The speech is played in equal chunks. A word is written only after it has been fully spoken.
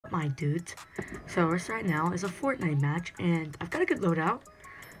up, my dudes? So this right now is a Fortnite match, and I've got a good loadout.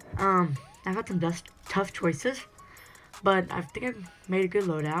 I've had some tough choices, but I think I've made a good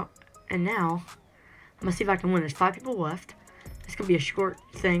loadout. And now, I'm gonna see if I can win. There's 5 people left. This could be a short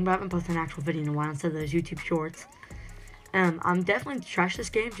thing, but I haven't posted an actual video in a while instead of those YouTube shorts. I'm definitely trash this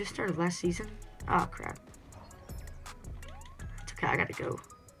game. Just started last season. Oh, crap. It's okay, I gotta go.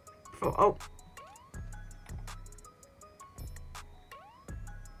 Oh.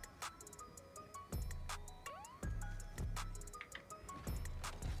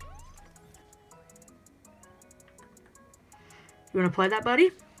 You wanna play that,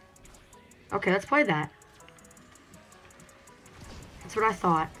 buddy? Okay, let's play that. That's what I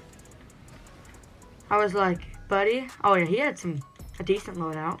thought. I was like, buddy. Oh yeah, he had a decent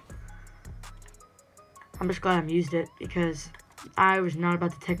loadout. I'm just glad I used it because I was not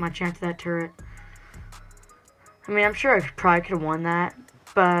about to take my chance at that turret. I mean, I'm sure I probably could have won that,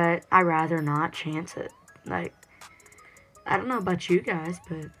 but I'd rather not chance it. Like, I don't know about you guys,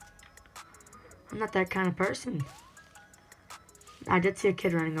 but I'm not that kind of person. I did see a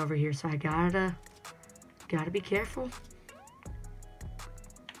kid running over here, so I gotta be careful.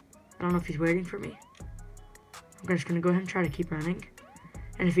 I don't know if he's waiting for me. I'm just gonna go ahead and try to keep running.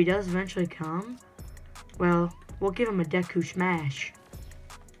 And if he does eventually come, well, we'll give him a Deku smash.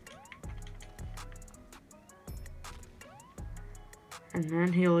 And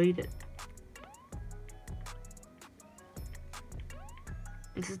then he'll eat it.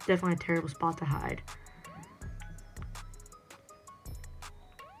 This is definitely a terrible spot to hide.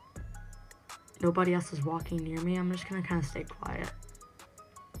 Nobody else is walking near me. I'm just gonna kind of stay quiet.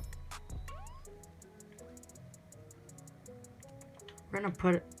 We're gonna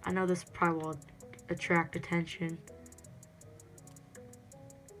put it, I know this probably will attract attention.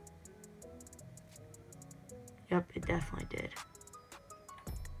 Yep, it definitely did.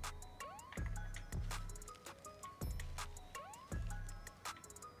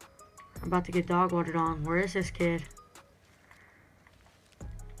 I'm about to get dog watered on. Where is this kid?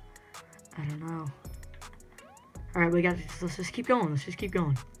 I don't know. Alright, we got this. Let's just keep going. Let's just keep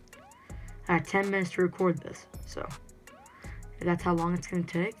going. I had 10 minutes to record this, so if that's how long it's gonna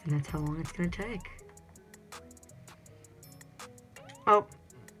take, then that's how long it's gonna take. Oh,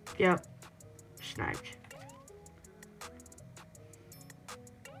 yep. Sniped.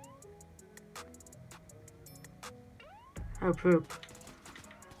 Oh, poop.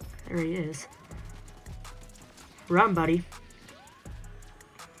 There he is. Run, buddy.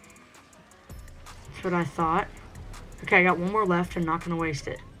 That's what I thought. Okay, I got one more left. I'm not gonna waste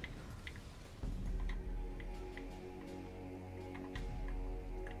it.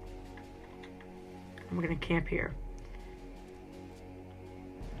 I'm gonna camp here.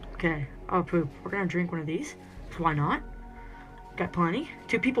 Okay. Oh, poop. We're gonna drink one of these. Why not? Got plenty.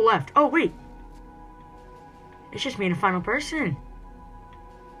 2 people left. Oh, wait. It's just me and a final person.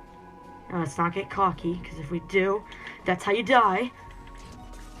 Now, let's not get cocky, because if we do, that's how you die.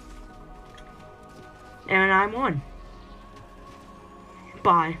 And I'm one.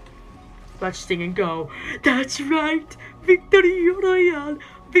 Bye. Let's sing and go. That's right. Victory Royale.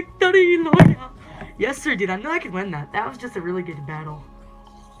 Victory Royale. Yes, sir, dude. I know I could win that. That was just a really good battle.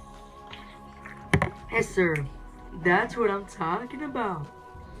 Yes, sir. That's what I'm talking about.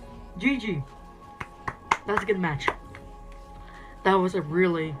 GG. That was a good match. That was a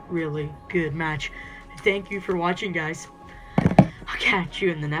really, really good match. Thank you for watching, guys. I'll catch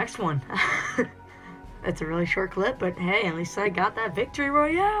you in the next one. That's a really short clip, but hey, at least I got that victory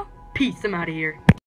royale. Peace. I'm out of here.